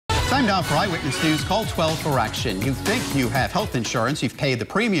Time now for Eyewitness News. Call 12 for action. You think you have health insurance, you've paid the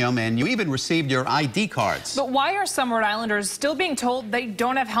premium, and you even received your ID cards. But why are some Rhode Islanders still being told they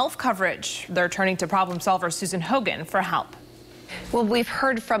don't have health coverage? They're turning to problem solver Susan Hogan for help. Well, we've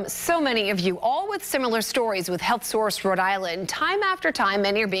heard from so many of you, all with similar stories with HealthSource Rhode Island. Time after time,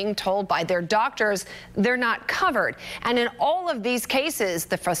 many are being told by their doctors they're not covered. And in all of these cases,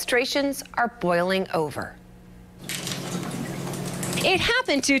 the frustrations are boiling over. It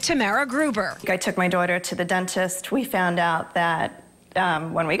happened to Tamara Gruber. I took my daughter to the dentist. We found out that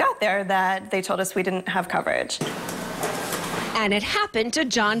when we got there that they told us we didn't have coverage. And it happened to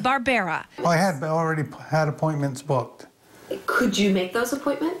John Barbera. I had already had appointments booked. Could you make those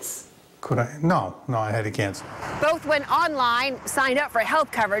appointments? Could I? No, I had to cancel. Both went online, signed up for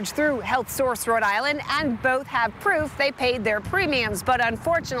health coverage through HealthSource Rhode Island, and both have proof they paid their premiums. But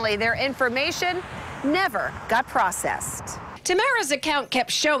unfortunately, their information never got processed. Tamara's account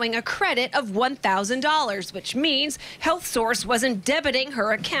kept showing a credit of $1,000, which means HealthSource wasn't debiting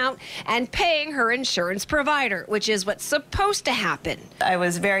her account and paying her insurance provider, which is what's supposed to happen. I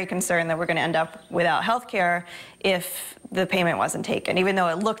was very concerned that we're going to end up without health care if the payment wasn't taken, even though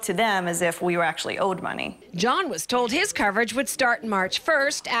it looked to them as if we were actually owed money. John was told his coverage would start March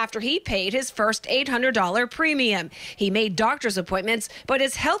 1st after he paid his first $800 premium. He made doctor's appointments, but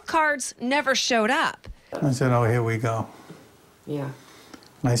his health cards never showed up. I said, oh, here we go. Yeah.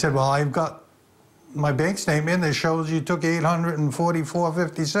 And I said, well, I've got my bank statement that shows you took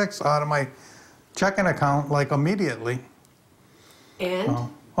 $844.56 out of my checking account, like, immediately. And?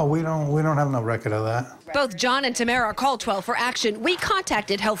 Oh, we don't have no record of that. Both John and Tamara called 12 for action. We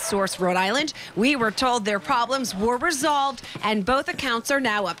contacted HealthSource Rhode Island. We were told their problems were resolved and both accounts are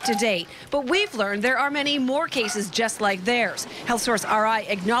now up to date. But we've learned there are many more cases just like theirs. HealthSource RI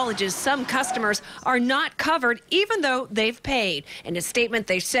acknowledges some customers are not covered even though they've paid. In a statement,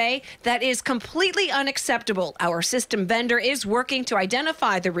 they say that is completely unacceptable. Our system vendor is working to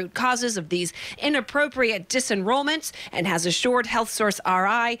identify the root causes of these inappropriate disenrollments and has assured HealthSource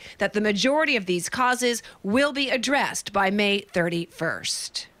RI that the majority of these causes will be addressed by May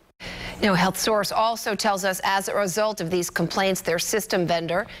 31st. Now, HealthSource also tells us as a result of these complaints, their system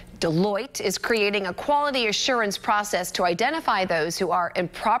vendor, Deloitte, is creating a quality assurance process to identify those who are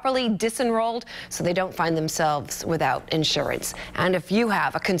improperly disenrolled so they don't find themselves without insurance. And if you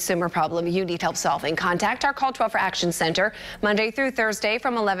have a consumer problem you need help solving, contact our Call 12 for Action Center Monday through Thursday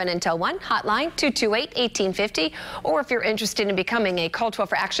from 11 until 1, hotline 228-1850. Or if you're interested in becoming a Call 12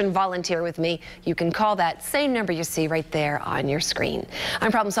 for Action volunteer with me, you can call that same number you see right there on your screen.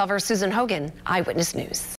 I'm problem solver Susan Hogan, Eyewitness News.